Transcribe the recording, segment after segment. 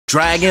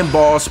Dragon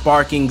Ball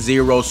Sparking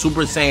Zero,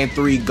 Super Saiyan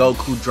 3,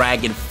 Goku,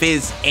 Dragon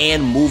Fist,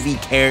 and movie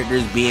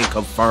characters being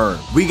confirmed.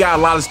 We got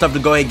a lot of stuff to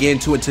go ahead and get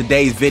into in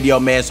today's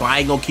video, man, so I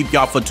ain't gonna keep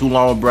y'all for too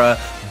long, bruh.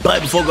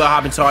 But before we go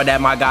hop into all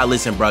that, my guy,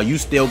 listen, bro, you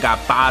still got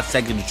 5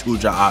 seconds to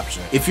choose your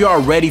option. If you are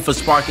ready for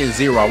Sparking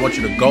Zero, I want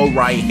you to go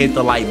right, hit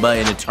the like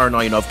button, and turn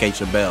on your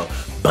notification bell.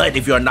 But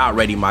if you're not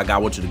ready, my guy, I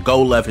want you to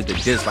go left, hit the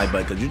dislike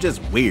button, because you're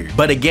just weird.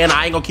 But again,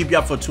 I ain't gonna keep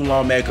y'all for too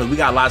long, man, because we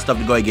got a lot of stuff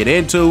to go and get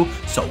into.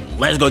 So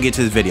let's go get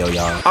to this video,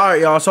 y'all. All right,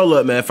 y'all. So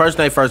look, man, first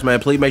thing first, man,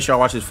 please make sure I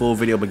watch this full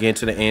video begin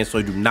to the end so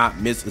you do not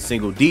miss a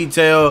single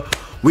detail.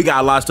 We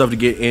got a lot of stuff to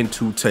get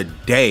into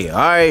today, all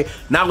right?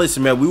 Now,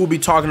 listen, man, we will be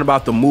talking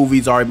about the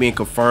movies already being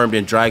confirmed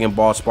in Dragon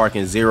Ball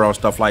Sparking Zero and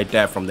stuff like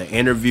that from the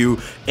interview.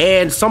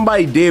 And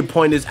somebody did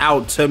point this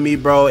out to me,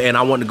 bro, and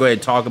I want to go ahead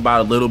and talk about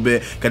it a little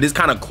bit because this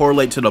kind of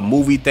correlates to the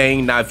movie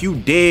thing. Now, if you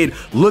did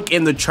look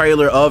in the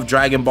trailer of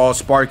Dragon Ball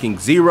Sparking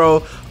Zero,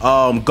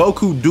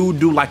 Goku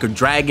do like a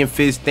Dragon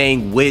Fist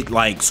thing with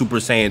like Super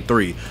Saiyan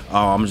 3.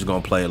 I'm just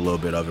going to play a little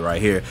bit of it right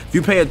here. If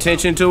you pay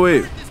attention to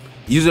it,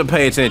 you should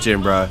pay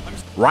attention, bro.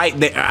 Right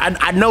there,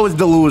 I know it's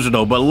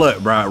delusional, but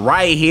look, bro,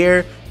 right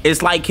here,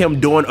 it's like him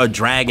doing a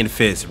Dragon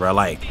Fist, bro.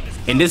 Like,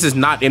 and this is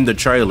not in the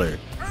trailer.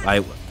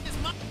 Like,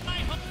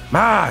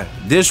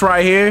 this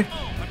right here,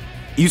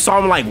 you saw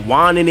him like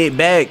winding it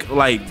back.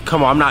 Like,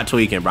 come on, I'm not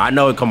tweaking, bro. I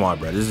know it. Come on,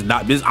 bro.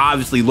 This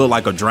obviously look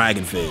like a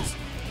Dragon Fist.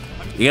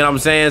 You know what I'm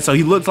saying? So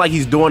he looks like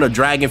he's doing a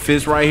Dragon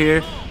Fist right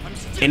here,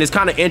 and it's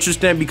kind of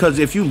interesting because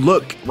if you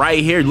look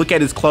right here, look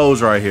at his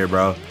clothes right here,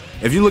 bro.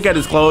 If you look at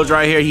his clothes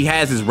right here, he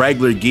has his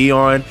regular gi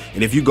on,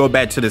 and if you go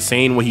back to the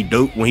scene when he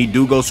do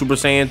go Super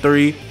Saiyan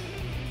 3,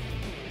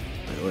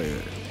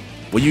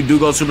 when you do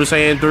go Super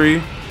Saiyan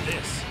 3,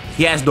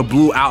 he has the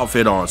blue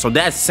outfit on. So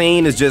that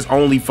scene is just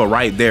only for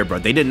right there, bro.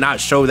 They did not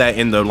show that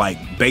in the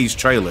like base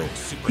trailer.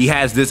 He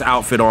has this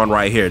outfit on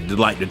right here, the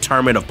like the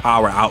Tournament of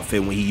Power outfit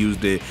when he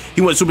used it.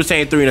 He went Super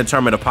Saiyan 3 in the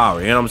Tournament of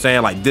Power. You know what I'm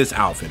saying? Like this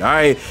outfit. All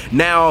right,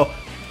 now.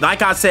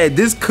 Like I said,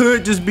 this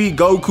could just be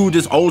Goku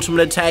just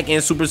ultimate attack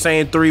in Super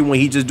Saiyan 3 when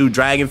he just do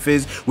Dragon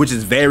Fist, which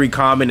is very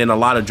common in a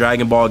lot of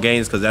Dragon Ball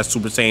games because that's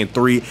Super Saiyan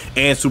 3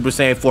 and Super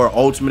Saiyan 4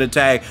 ultimate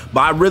attack. But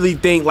I really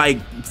think like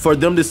for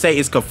them to say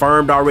it's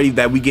confirmed already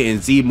that we get in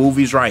Z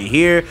movies right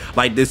here,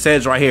 like this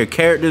says right here,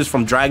 characters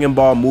from Dragon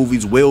Ball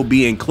movies will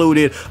be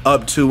included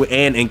up to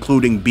and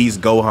including Beast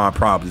Gohan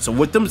probably. So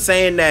with them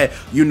saying that,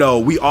 you know,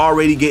 we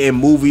already getting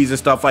movies and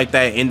stuff like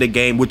that in the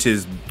game, which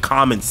is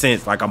common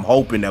sense. Like I'm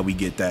hoping that we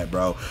get that,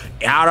 bro.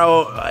 I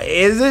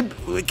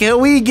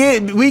don't,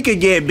 we could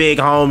get big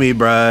homie,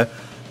 bro.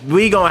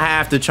 We gonna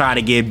have to try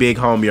to get big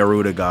homie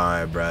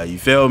Arudagon, bro. You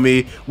feel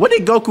me? What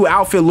did Goku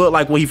outfit look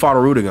like when he fought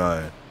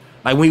Arudagon?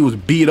 Like when he was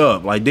beat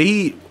up? Like did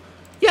he?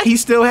 Yeah, he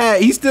still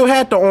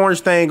had the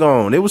orange thing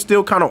on. It was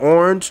still kind of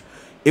orange.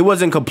 It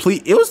wasn't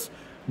complete. It was.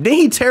 Did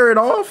he tear it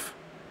off?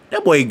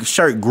 That boy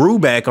shirt grew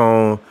back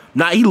on.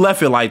 Nah, he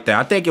left it like that.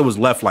 I think it was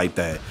left like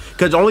that.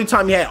 Because the only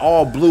time he had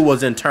all blue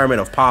was in Tournament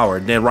of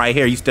Power. Then right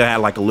here, he still had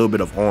like a little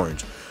bit of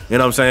orange. You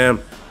know what I'm saying?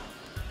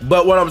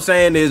 But what I'm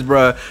saying is,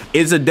 bruh,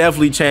 it's a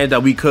definitely chance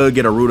that we could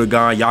get a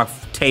Arudagon. Y'all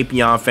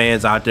Tapion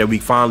fans out there, we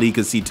finally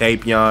could see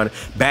Tapion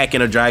back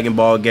in a Dragon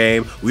Ball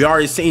game. We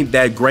already seen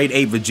that grade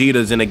 8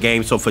 Vegetas in the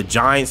game, so for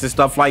giants and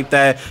stuff like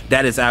that,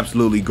 that is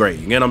absolutely great.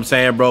 You know what I'm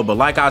saying, bro? But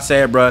like I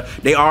said, bro,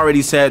 they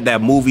already said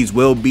that movies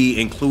will be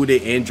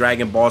included in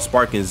Dragon Ball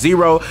Sparking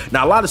Zero.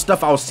 Now, a lot of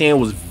stuff I was seeing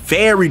was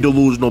very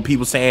delusional.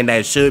 People saying that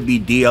it should be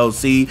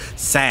DLC.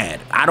 Sad.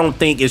 I don't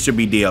think it should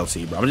be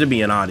DLC, bro. I'm just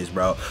being honest,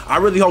 bro. I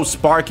really hope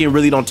Sparking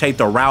really don't take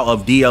the route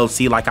of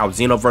DLC like how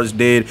Xenoverse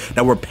did,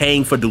 that we're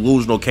paying for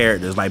delusional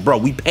characters. Like, bro,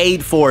 we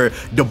paid for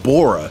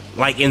Deborah,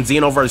 like in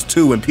Xenoverse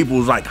 2, and people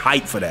was like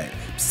hyped for that.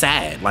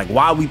 Sad. Like,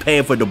 why are we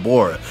paying for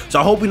Deborah? So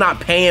I hope we're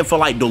not paying for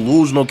like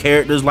delusional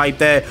characters like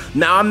that.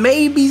 Now,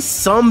 maybe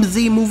some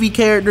Z movie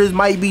characters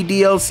might be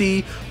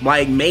DLC.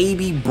 Like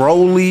maybe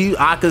Broly,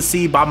 I could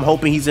see, but I'm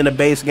hoping he's in the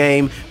base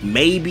game.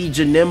 Maybe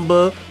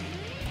Janemba,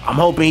 I'm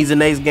hoping he's in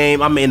the next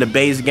game. I'm in the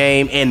base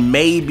game, and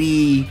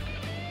maybe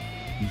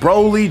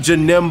Broly,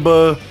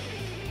 Janemba,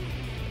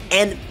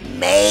 and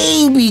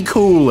maybe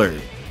Cooler.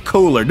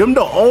 Them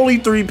the only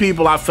 3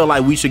 people I feel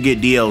like we should get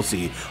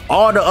DLC.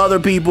 All the other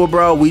people,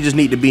 bro, we just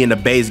need to be in the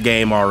base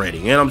game already.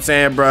 You know what I'm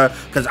saying, bro?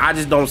 Because I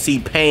just don't see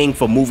paying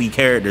for movie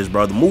characters,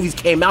 bro. The movies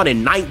came out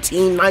in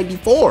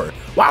 1994.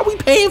 Why are we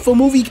paying for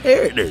movie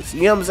characters?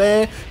 You know what I'm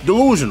saying?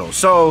 Delusional.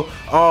 So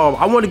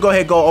I want to go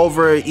ahead and go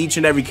over each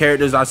and every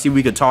characters I see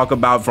we could talk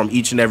about from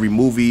each and every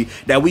movie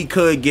that we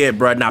could get,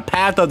 bro. Now,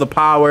 Path of the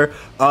Power,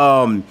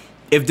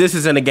 if this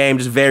is in the game,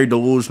 just very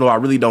delusional. I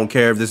really don't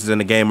care if this is in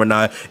the game or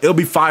not. It'll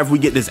be fine if we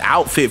get this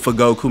outfit for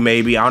Goku,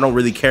 maybe. I don't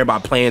really care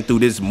about playing through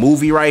this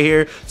movie right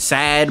here.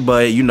 Sad,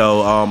 but, you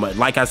know,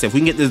 like I said, if we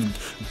can get this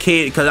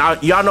kid,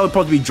 because y'all know it's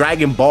supposed to be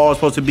Dragon Ball,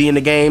 supposed to be in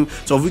the game.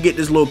 So if we get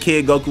this little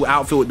kid Goku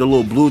outfit with the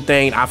little blue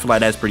thing, I feel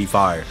like that's pretty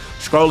fire.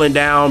 Scrolling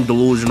down,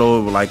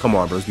 delusional. Like, come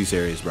on, bro. Let's be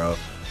serious, bro.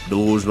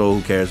 Delusional,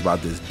 who cares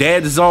about this?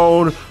 Dead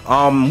Zone,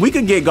 we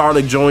could get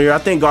Garlic Jr. I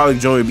think Garlic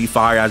Jr. would be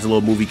fire as a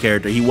little movie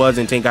character. He was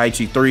in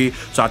Tenkaichi 3,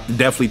 so I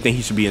definitely think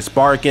he should be in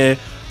Sparking.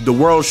 The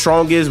World's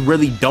Strongest,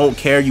 really don't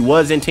care. You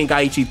was in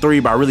Tenkaichi 3,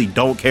 but I really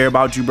don't care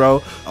about you,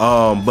 bro.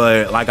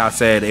 But like I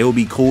said, it would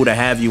be cool to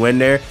have you in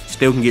there.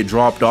 Still can get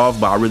dropped off,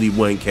 but I really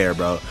wouldn't care,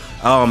 bro.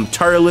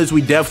 Turles,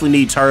 we definitely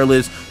need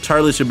Turles.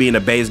 Turles should be in the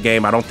base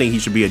game. I don't think he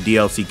should be a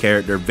DLC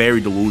character.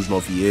 Very delusional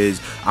if he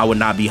is. I would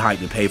not be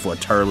hyped to pay for a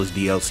Turles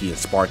DLC in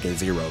Sparking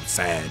Zero.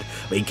 Sad.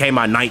 But he came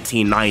out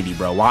 1990,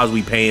 bro. Why was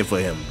we paying for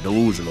him?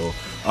 Delusional.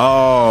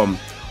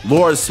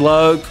 Lord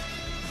Slug.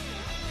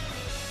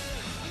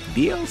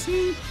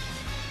 DLC?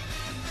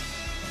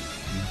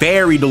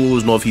 Very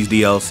delusional if he's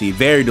DLC.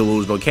 Very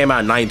delusional. Came out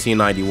in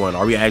 1991.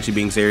 Are we actually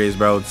being serious,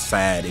 bro? It's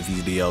sad if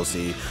he's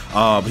DLC.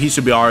 He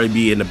should already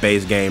be in the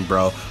base game,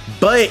 bro.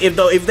 But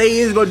if they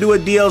is gonna do a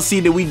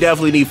DLC, then we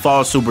definitely need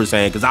False Super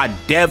Saiyan, because I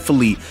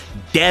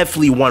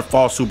definitely want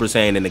False Super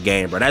Saiyan in the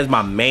game, bro. That's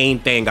my main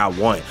thing I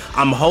want.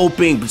 I'm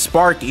hoping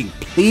Sparky,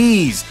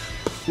 please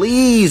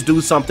do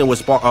something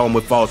with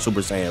False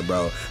Super Saiyan,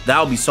 bro.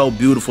 That would be so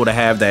beautiful to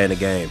have that in the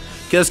game.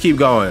 Let's keep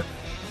going.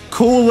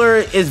 Cooler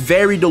is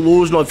very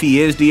delusional if he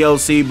is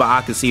DLC, but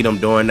I can see them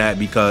doing that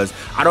because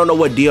I don't know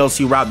what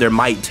DLC route they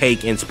might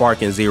take in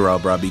Sparking Zero,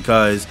 bro.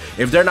 Because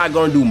if they're not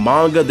going to do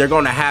manga, they're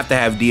going to have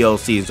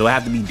DLC. So it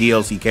have to be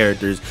DLC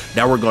characters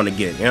that we're going to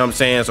get. You know what I'm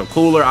saying? So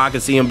Cooler, I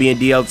can see him being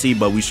DLC,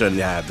 but we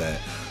shouldn't have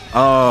that.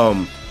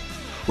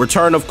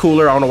 Return of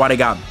Cooler, I don't know why they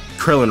got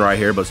Krillin right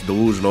here, but it's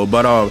delusional.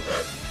 But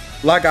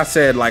like I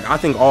said, like I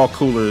think all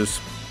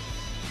Coolers,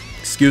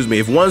 excuse me,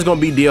 if one's gonna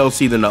be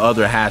DLC, then the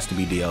other has to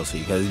be DLC,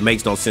 because it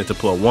makes no sense to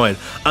put one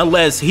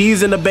unless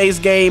he's in the base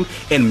game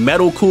and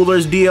Metal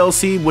Cooler's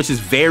DLC, which is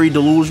very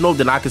delusional.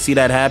 Then I could see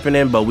that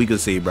happening, but we could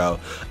see, bro.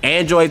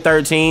 Android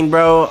 13,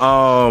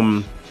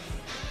 bro.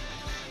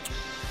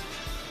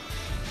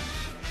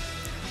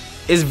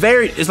 It's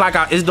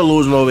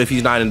delusional if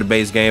he's not in the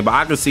base game, but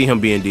I could see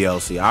him being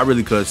DLC. I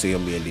really could see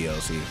him being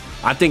DLC.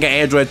 I think an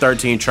Android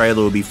 13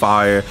 trailer would be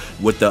fire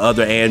with the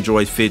other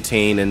Androids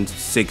 15 and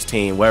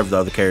 16, whatever the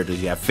other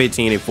characters you have,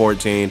 15 and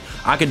 14.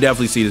 I could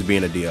definitely see this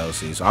being a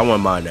DLC, so I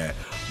wouldn't mind that.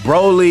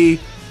 Broly,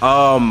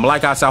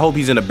 like I said, I hope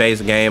he's in the base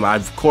game.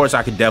 Of course,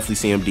 I could definitely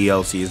see him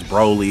DLC. It's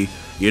Broly.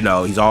 You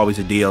know, he's always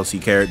a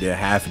DLC character in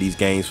half of these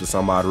games for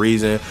some odd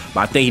reason, but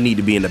I think he need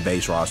to be in the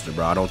base roster,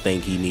 bro. I don't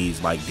think he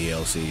needs, like,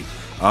 DLC.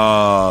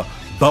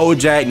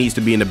 Bojack needs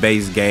to be in the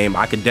base game.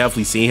 I could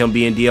definitely see him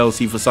being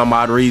DLC for some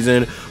odd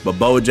reason, but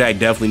Bojack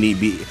definitely need to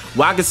be.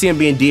 Well, I could see him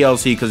being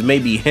DLC because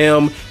maybe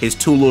him, his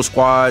two little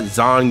squad,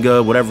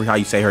 Zonga, whatever how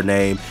you say her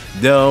name,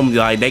 them,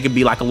 like they could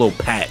be like a little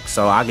pack.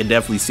 So I could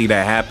definitely see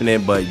that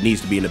happening, but it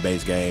needs to be in the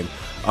base game.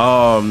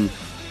 Broly,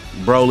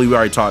 we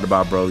already talked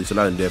about Broly, so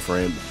nothing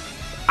different.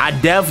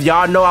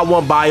 Y'all know I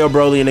want Bio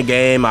Broly in the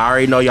game. I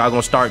already know y'all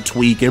gonna start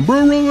tweaking.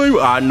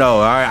 I know,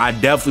 all right. I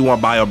definitely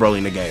want Bio Broly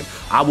in the game.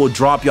 I will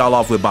drop y'all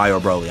off with Bio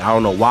Broly. I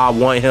don't know why I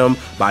want him,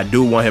 but I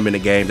do want him in the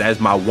game. That's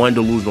my one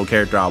delusional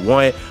character I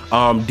want.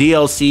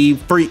 DLC,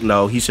 freak,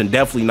 no, he should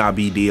definitely not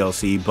be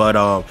DLC, but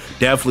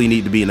definitely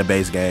need to be in the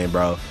base game,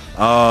 bro.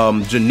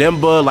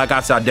 Janemba, like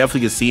I said, I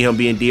definitely can see him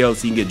being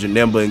DLC. You can get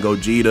Janemba and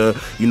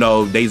Gogeta. You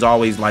know, they's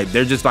always like,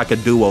 they're just like a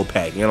duo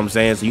pack. You know what I'm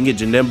saying? So you can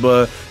get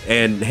Janemba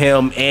and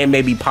him and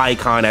maybe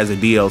PyCon as a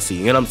DLC.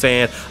 You know what I'm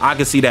saying? I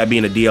can see that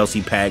being a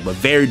DLC pack, but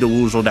very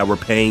delusional that we're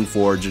paying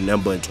for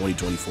Janemba in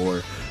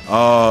 2024.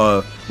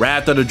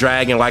 Wrath of the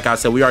Dragon, like I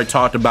said, we already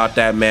talked about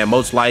that, man.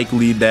 Most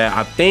likely that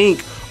I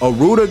think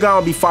Arudagon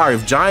will be fire.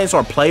 If Giants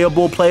are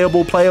playable,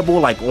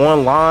 like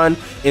online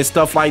and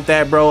stuff like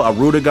that, bro,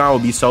 Arudagon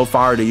would be so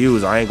fire to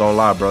use. I ain't gonna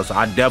lie, bro. So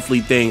I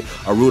definitely think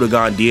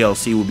Arudagon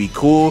DLC would be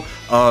cool.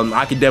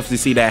 I could definitely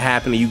see that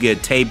happening. You get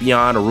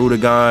Tapion,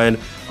 Arudagon,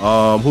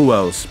 who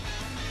else?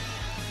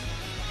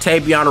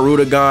 Tapion,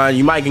 Arudagon.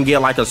 You might can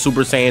get like a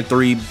Super Saiyan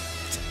 3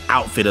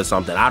 outfit or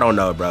something. I don't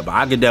know, bro, but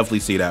I could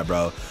definitely see that,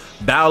 bro.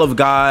 Battle of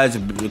Gods,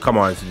 come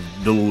on, it's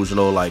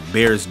delusional. Like,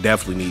 Bears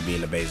definitely need to be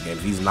in the base game.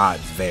 If he's not,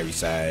 it's very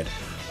sad.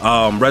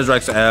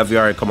 Resurrection F,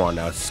 already, come on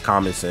now, it's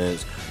common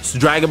sense. So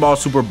Dragon Ball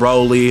Super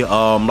Broly,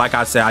 like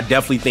I said, I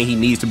definitely think he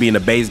needs to be in the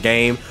base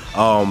game.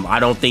 I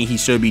don't think he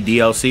should be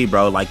DLC,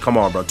 bro. Like, come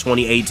on, bro.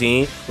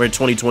 2018, we're in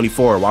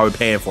 2024. Why are we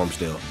paying for him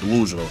still?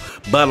 Delusional.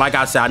 But like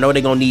I said, I know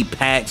they're gonna need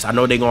packs. I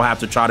know they're gonna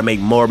have to try to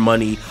make more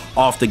money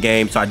off the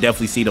game. So I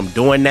definitely see them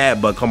doing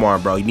that. But come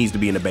on, bro. He needs to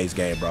be in the base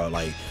game, bro.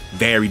 Like,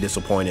 very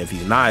disappointed if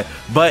he's not.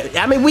 But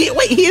I mean, wait,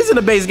 he is in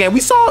the base game. We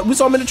saw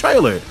him in the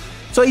trailer.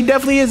 So he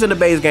definitely is in the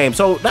base game.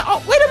 So wait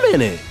a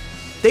minute.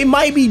 They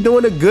might be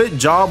doing a good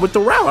job with the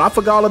route. I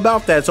forgot all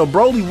about that. So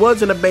Broly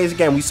was in the base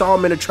game. We saw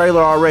him in the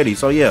trailer already.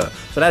 So yeah,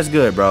 so that's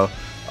good, bro.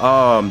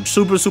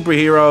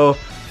 Superhero.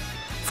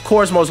 Of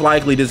course, most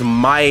likely this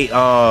might,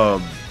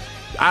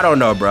 I don't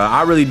know, bro.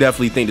 I really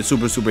definitely think the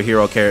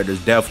superhero characters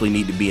definitely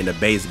need to be in the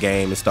base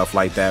game and stuff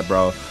like that,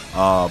 bro.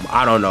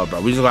 I don't know,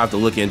 bro. We just gonna have to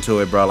look into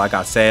it, bro. Like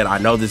I said, I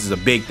know this is a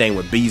big thing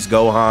with Beast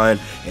Gohan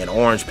and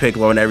Orange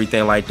Piccolo and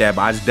everything like that,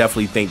 but I just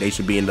definitely think they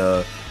should be in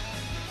the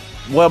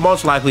Well,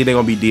 most likely they're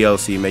gonna be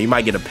DLC, man. You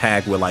might get a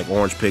pack with like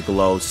Orange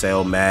Piccolo,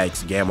 Cell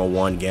Max, Gamma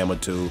 1, Gamma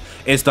 2,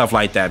 and stuff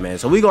like that, man.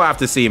 So we gonna have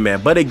to see,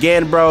 man. But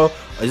again, bro,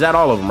 is that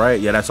all of them,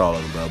 right? Yeah, that's all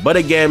of them, bro. But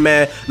again,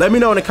 man, let me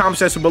know in the comment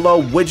section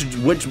below which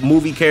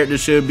movie character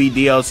should be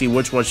DLC,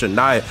 which one should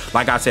not.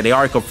 Like I said, they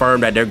already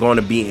confirmed that they're going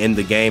to be in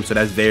the game, so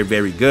that's very,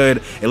 very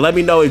good. And let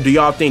me know, do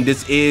y'all think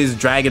this is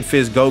Dragon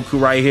Fist Goku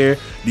right here?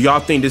 Do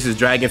y'all think this is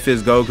Dragon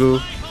Fist Goku?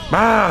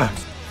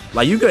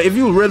 Like you could, if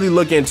you really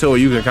look into it,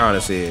 you can kind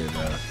of see it,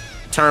 man.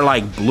 Turn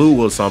like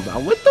blue or something.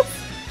 What the?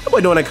 That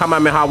boy doing a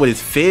Kamehameha with his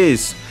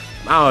fist.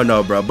 I don't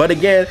know, bro. But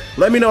again,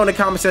 let me know in the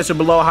comment section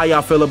below how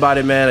y'all feel about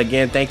it, man.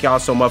 Again, thank y'all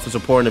so much for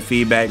supporting the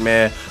feedback,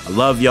 man. I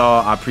love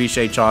y'all. I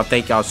appreciate y'all.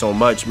 Thank y'all so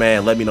much,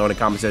 man. Let me know in the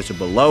comment section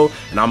below,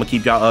 and I'm gonna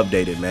keep y'all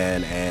updated,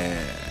 man.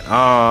 And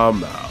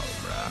I'm out,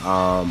 bro.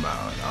 I'm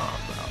out.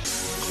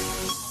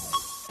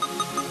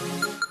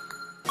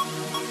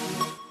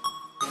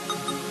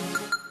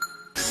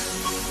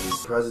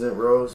 President Rose.